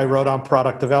book I wrote on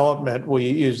product development, we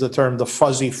used the term the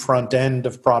fuzzy front end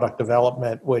of product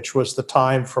development, which was the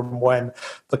time from when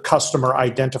the customer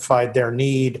identified their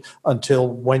need until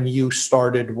when you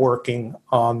started working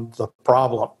on the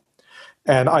problem.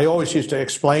 And I always used to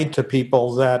explain to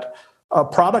people that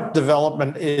product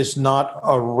development is not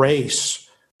a race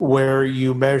where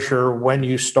you measure when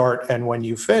you start and when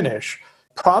you finish.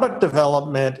 Product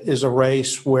development is a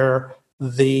race where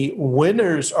the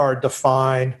winners are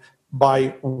defined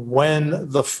by when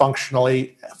the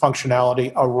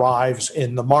functionality arrives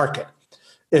in the market.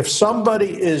 If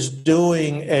somebody is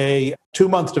doing a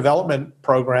 2-month development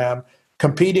program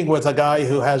competing with a guy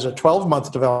who has a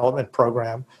 12-month development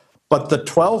program, but the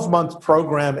 12-month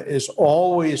program is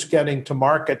always getting to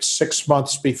market 6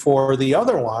 months before the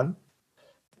other one,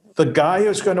 the guy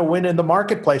who's going to win in the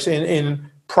marketplace, in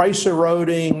price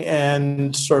eroding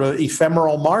and sort of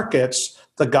ephemeral markets,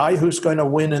 the guy who's going to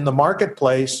win in the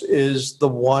marketplace is the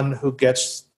one who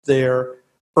gets there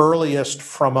earliest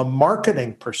from a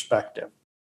marketing perspective.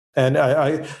 And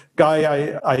I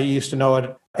used to know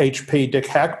at HP, Dick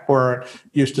Hackburn,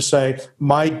 used to say,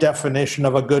 my definition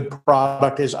of a good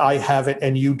product is I have it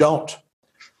and you don't.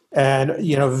 And,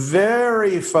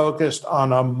 very focused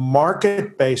on a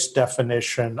market-based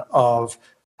definition of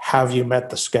have you met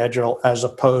the schedule as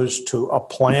opposed to a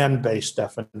plan-based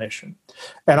definition.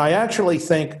 And I actually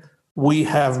think we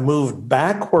have moved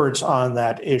backwards on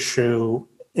that issue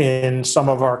in some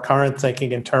of our current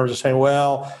thinking in terms of saying,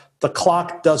 well, the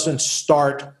clock doesn't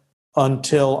start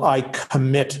until I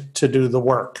commit to do the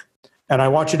work. And I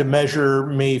want you to measure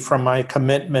me from my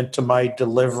commitment to my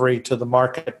delivery to the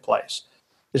marketplace.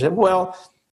 Is it, well,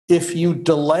 if you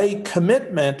delay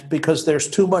commitment because there's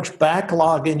too much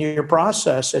backlog in your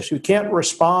process, if you can't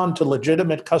respond to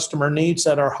legitimate customer needs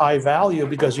that are high value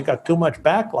because you got too much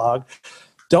backlog,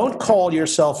 don't call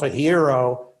yourself a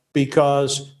hero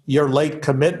because your late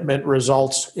commitment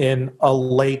results in a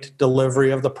late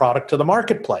delivery of the product to the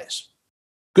marketplace.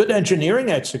 Good engineering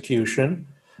execution,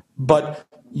 but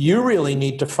you really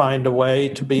need to find a way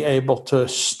to be able to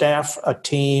staff a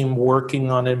team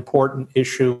working on an important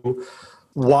issue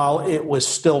while it was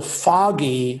still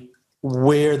foggy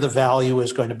where the value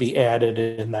is going to be added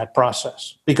in that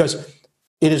process. Because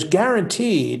it is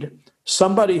guaranteed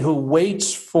somebody who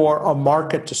waits for a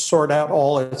market to sort out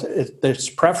all its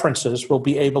preferences will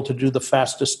be able to do the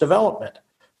fastest development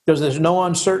because there's no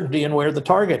uncertainty in where the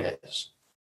target is.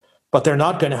 But they're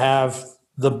not going to have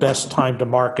the best time to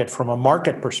market from a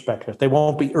market perspective. They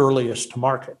won't be earliest to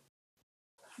market.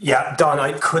 Yeah, Don,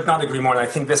 I could not agree more. And I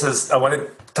think I want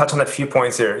to touch on a few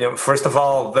points here. First of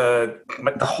all, the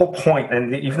whole point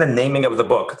and even the naming of the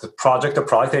book, the product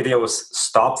idea was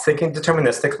stop thinking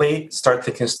deterministically, start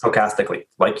thinking stochastically,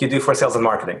 like you do for sales and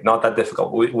marketing. Not that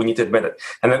difficult. We need to admit it.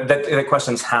 And the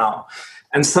question is how.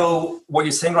 And so what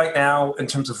you're saying right now in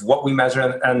terms of what we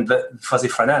measure and the fuzzy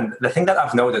front end, the thing that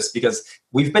I've noticed, because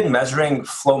we've been measuring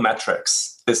flow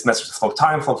metrics, this measures flow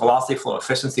time, flow velocity, flow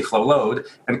efficiency, flow load,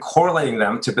 and correlating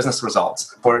them to business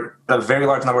results for a very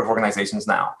large number of organizations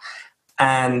now.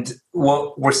 And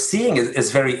what we're seeing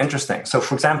is very interesting. So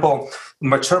for example,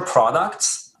 mature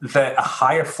products, a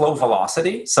higher flow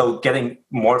velocity, so getting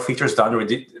more features done,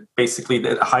 basically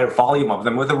a higher volume of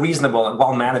them with a reasonable,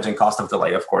 while managing cost of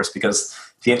delay, of course, because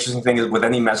the interesting thing is with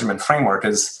any measurement framework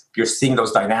is you're seeing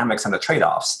those dynamics and the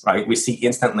trade-offs, right? We see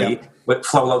instantly with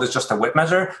flow load is just a WIP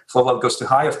measure, flow load goes too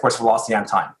high, of course, velocity and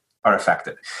time are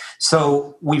affected.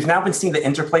 So we've now been seeing the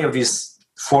interplay of these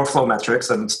 4 flow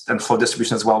metrics and flow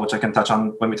distribution as well, which I can touch on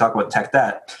when we talk about tech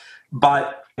debt.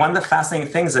 But one of the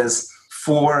fascinating things is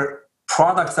for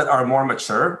products that are more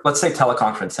mature, let's say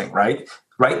teleconferencing, right?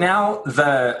 Right now,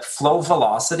 the flow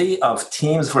velocity of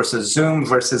Teams versus Zoom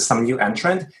versus some new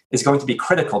entrant is going to be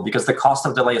critical because the cost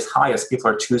of delay is high as people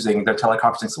are choosing their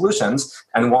teleconferencing solutions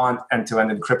and want end-to-end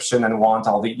encryption and want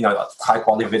all the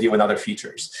high-quality video and other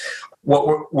features.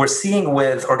 What we're seeing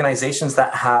with organizations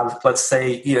that have, let's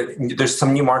say, there's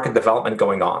some new market development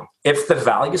going on. If the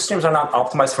value streams are not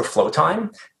optimized for flow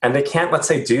time, and they can't, let's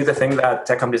say, do the thing that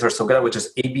tech companies are so good at, which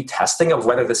is A/B testing of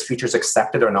whether this feature is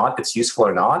accepted or not, it's useful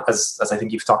or not, as I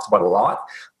think you've talked about a lot,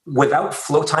 without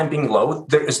flow time being low,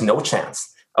 there is no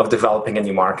chance of developing a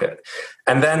new market.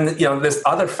 And then, this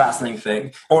other fascinating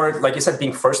thing, or like you said,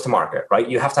 being first to market, right?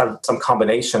 You have to have some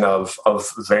combination of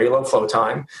very low flow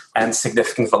time and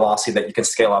significant velocity that you can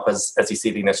scale up as you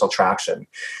see the initial traction.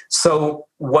 So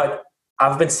what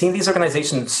I've been seeing these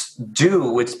organizations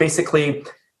do, it's basically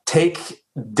take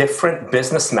different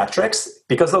business metrics,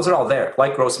 because those are all there,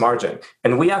 like gross margin.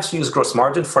 And we actually use gross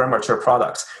margin for our mature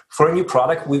products. For a new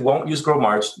product, we won't use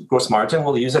gross margin.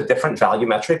 We'll use a different value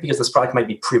metric because this product might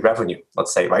be pre-revenue,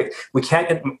 let's say, right? We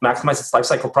can't maximize its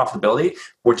lifecycle profitability.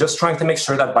 We're just trying to make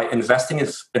sure that by investing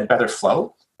in better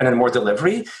flow and in more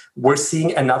delivery, we're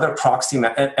seeing another proxy,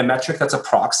 a metric that's a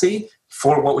proxy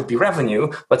for what would be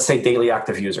revenue, let's say daily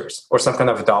active users or some kind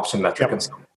of adoption metric. Yep.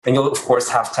 And you'll, of course,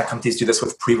 have tech companies do this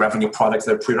with pre-revenue products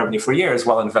that are pre-revenue for years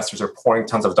while investors are pouring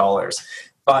tons of dollars.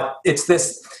 But it's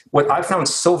this, what I found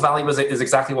so valuable is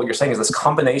exactly what you're saying, is this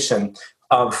combination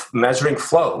of measuring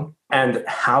flow and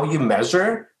how you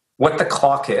measure what the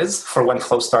clock is for when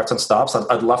flow starts and stops.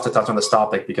 I'd love to touch on this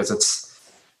topic because it's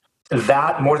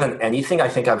that more than anything, I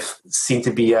think I've seen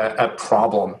to be a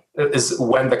problem is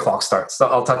when the clock starts. So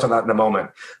I'll touch on that in a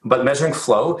moment. But measuring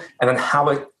flow and then how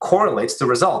it correlates to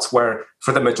results, where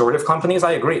for the majority of companies,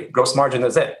 I agree, gross margin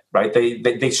is it, right?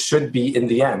 They should be, in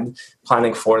the end,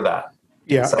 planning for that.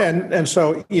 Yeah, so. And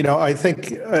so, I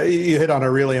think you hit on a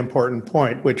really important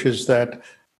point, which is that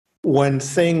when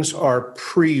things are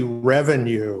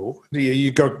pre-revenue,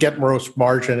 you go get gross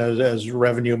margin as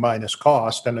revenue minus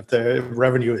cost. And if the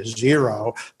revenue is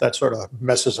zero, that sort of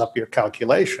messes up your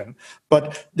calculation.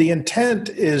 But the intent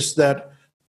is that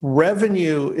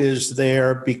revenue is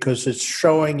there because it's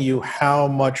showing you how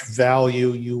much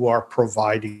value you are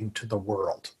providing to the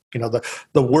world.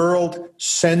 The world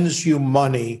sends you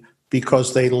money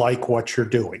because they like what you're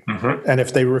doing. Mm-hmm. And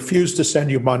if they refuse to send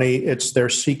you money, it's their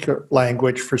secret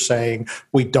language for saying,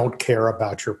 we don't care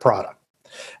about your product.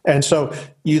 And so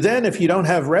you then, if you don't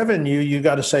have revenue, you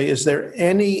got to say, is there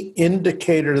any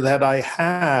indicator that I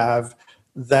have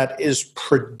that is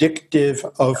predictive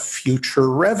of future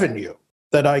revenue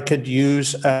that I could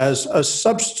use as a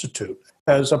substitute,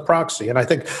 as a proxy? And I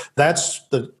think that's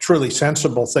the truly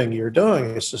sensible thing you're doing,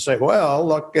 is to say, well,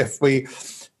 look, if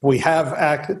we have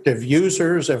active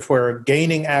users, if we're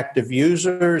gaining active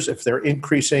users, if they're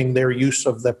increasing their use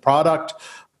of the product,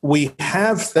 we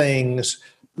have things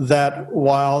that,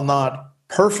 while not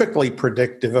perfectly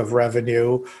predictive of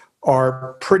revenue,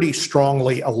 are pretty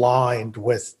strongly aligned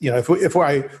with, if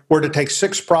I were to take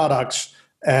 6 products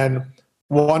and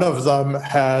one of them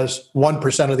has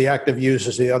 1% of the active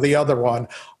users, the other one,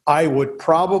 I would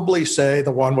probably say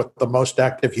the one with the most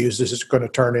active users is going to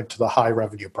turn into the high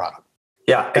revenue product.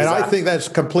 Yeah, exactly. And I think that's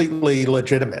completely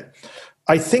legitimate.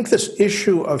 I think this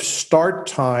issue of start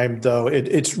time, though,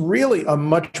 it's really a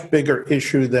much bigger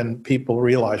issue than people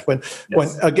realize. When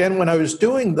I was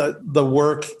doing the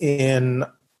work in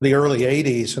the early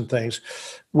 80s and things,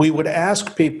 we would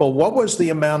ask people, what was the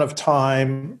amount of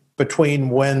time between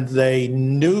when they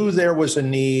knew there was a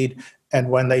need and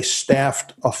when they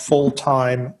staffed a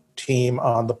full-time team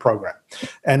on the program?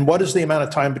 And what is the amount of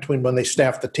time between when they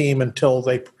staff the team until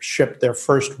they ship their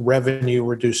first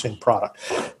revenue-reducing product?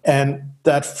 And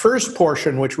that first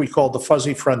portion, which we call the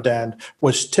fuzzy front end,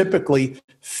 was typically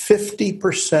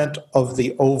 50% of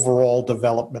the overall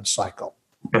development cycle.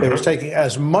 Mm-hmm. It was taking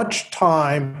as much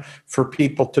time for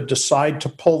people to decide to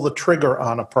pull the trigger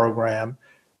on a program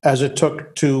as it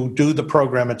took to do the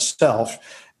program itself.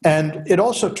 And it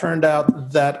also turned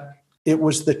out that it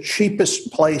was the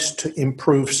cheapest place to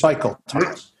improve cycle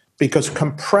time, because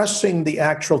compressing the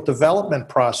actual development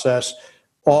process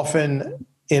often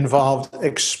involved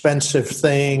expensive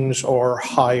things or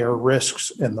higher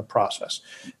risks in the process.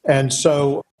 And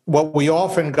so what we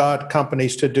often got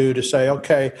companies to do to say,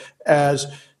 okay, as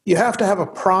you have to have a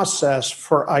process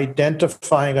for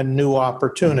identifying a new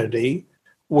opportunity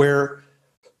where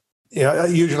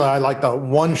usually I like the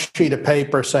one sheet of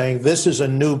paper saying this is a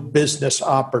new business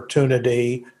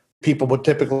opportunity. People would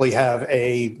typically have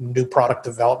a new product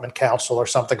development council or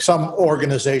something, some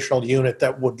organizational unit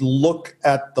that would look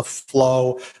at the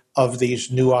flow of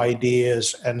these new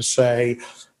ideas and say,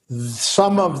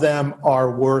 some of them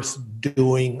are worth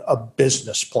doing a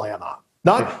business plan on.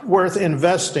 Not worth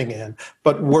investing in,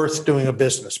 but worth doing a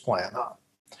business plan on.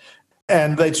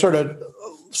 And they'd sort of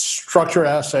structure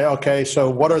it, say, okay, so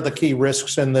what are the key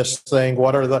risks in this thing?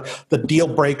 What are the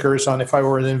deal breakers on, if I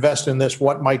were to invest in this,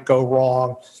 what might go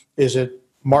wrong? Is it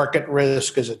market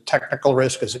risk? Is it technical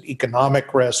risk? Is it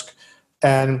economic risk?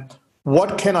 And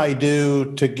what can I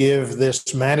do to give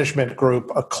this management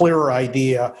group a clearer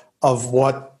idea of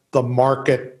what the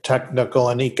market, technical,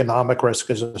 and economic risk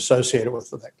is associated with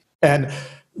the thing? And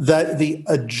that the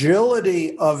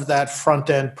agility of that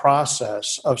front-end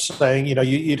process of saying,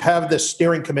 you'd have this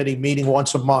steering committee meeting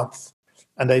once a month,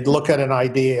 and they'd look at an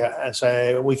idea and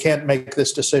say, we can't make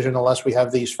this decision unless we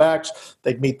have these facts.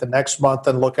 They'd meet the next month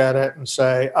and look at it and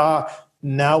say,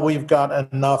 now we've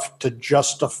got enough to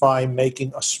justify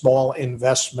making a small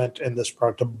investment in this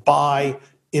product, to buy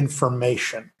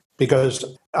information.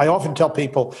 Because I often tell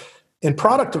people, in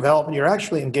product development, you're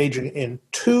actually engaging in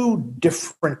 2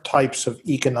 different types of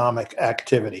economic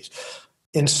activities.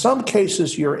 In some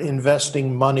cases, you're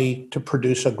investing money to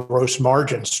produce a gross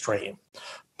margin stream.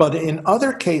 But in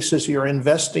other cases, you're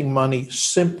investing money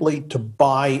simply to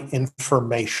buy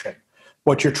information.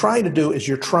 What you're trying to do is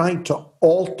you're trying to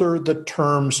alter the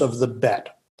terms of the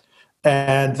bet.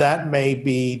 And that may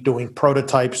be doing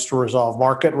prototypes to resolve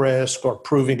market risk or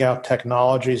proving out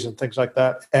technologies and things like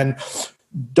that. And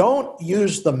don't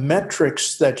use the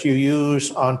metrics that you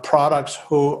use on products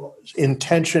whose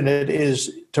intention it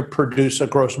is to produce a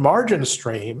gross margin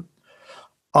stream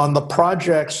on the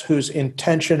projects whose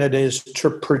intention it is to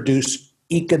produce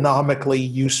economically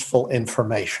useful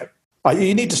information.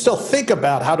 You need to still think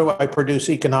about how do I produce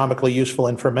economically useful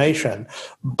information,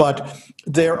 but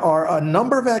there are a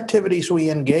number of activities we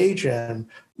engage in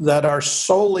that are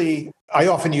solely, I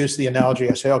often use the analogy,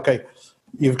 I say, okay,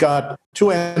 you've got two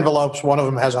envelopes, one of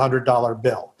them has a $100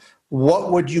 bill.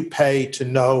 What would you pay to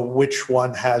know which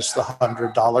one has the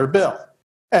 $100 bill?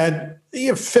 And you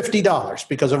have $50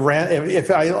 because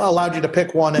if I allowed you to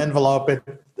pick one envelope,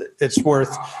 it's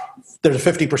worth, there's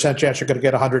a 50% chance you're going to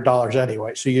get $100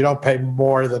 anyway. So you don't pay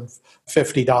more than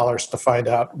 $50 to find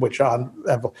out which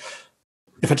envelope.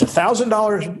 If it's a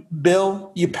 $1,000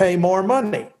 bill, you pay more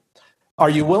money. Are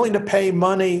you willing to pay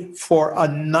money for a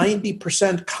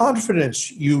 90% confidence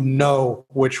you know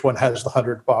which one has the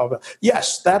 $100 bill?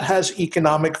 Yes, that has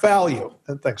economic value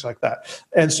and things like that.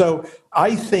 And so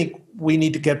I think we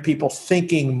need to get people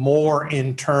thinking more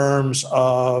in terms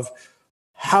of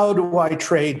how do I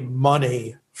trade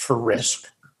money for risk?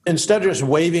 Instead of just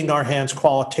waving our hands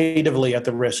qualitatively at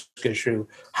the risk issue,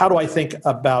 how do I think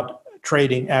about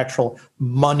trading actual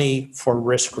money for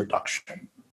risk reduction?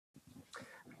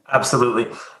 Absolutely.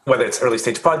 Whether it's early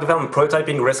stage product development,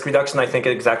 prototyping, risk reduction, I think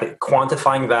exactly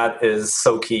quantifying that is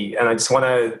so key. And I just want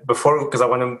to, because I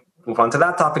want to move on to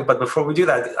that topic, but before we do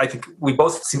that, I think we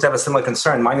both seem to have a similar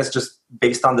concern. Mine is just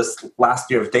based on this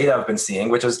last year of data I've been seeing,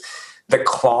 which is the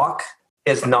clock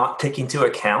is not taking into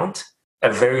account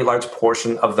a very large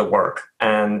portion of the work.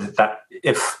 And that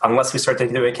unless we start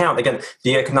taking into account, again,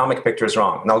 the economic picture is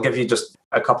wrong. And I'll give you just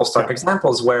a couple stark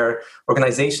examples where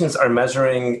organizations are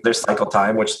measuring their cycle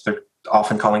time, which they're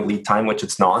often calling lead time, which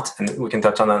it's not. And we can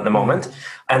touch on that in a moment.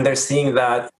 And they're seeing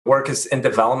that work is in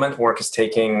development, work is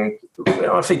taking,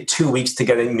 I think 2 weeks to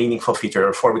get a meaningful feature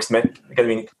or 4 weeks to get a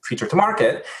meaningful feature to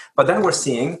market. But then we're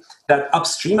seeing that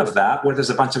upstream of that, where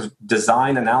there's a bunch of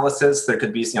design analysis, there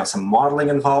could be some modeling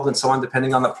involved and so on,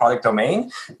 depending on the product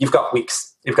domain, you've got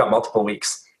weeks, you've got multiple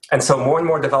weeks. And so more and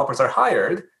more developers are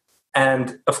hired.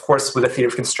 And of course, with the theory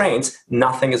of constraints,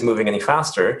 nothing is moving any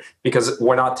faster because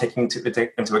we're not taking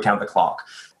into account the clock.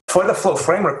 For the flow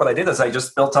framework, what I did is I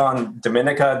just built on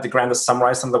Dominica, DeGrand to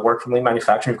summarize some of the work from lean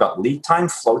manufacturing. We've got lead time,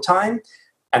 flow time,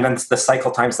 and then the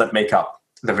cycle times that make up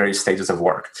the various stages of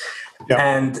work. Yeah.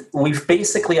 And we've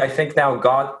basically, I think, now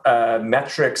got a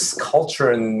metrics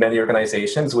culture in many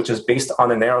organizations, which is based on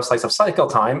a narrow slice of cycle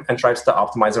time and tries to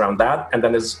optimize around that, and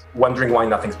then is wondering why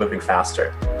nothing's moving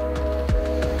faster.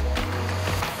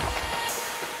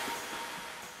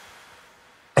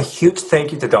 A huge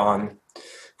thank you to Don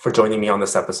for joining me on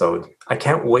this episode. I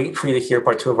can't wait for you to hear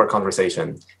part 2 of our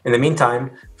conversation. In the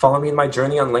meantime, follow me in my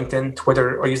journey on LinkedIn,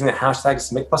 Twitter, or using the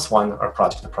hashtags Mik+One or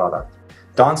Project to Product.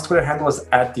 Don's Twitter handle is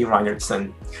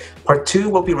 @DReinertsen. Part 2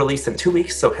 will be released in 2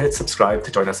 weeks, so hit subscribe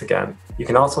to join us again. You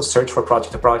can also search for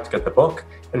Project to Product to get the book,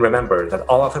 and remember that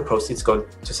all other proceeds go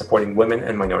to supporting women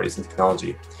and minorities in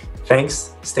technology.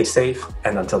 Thanks, stay safe,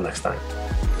 and until next time.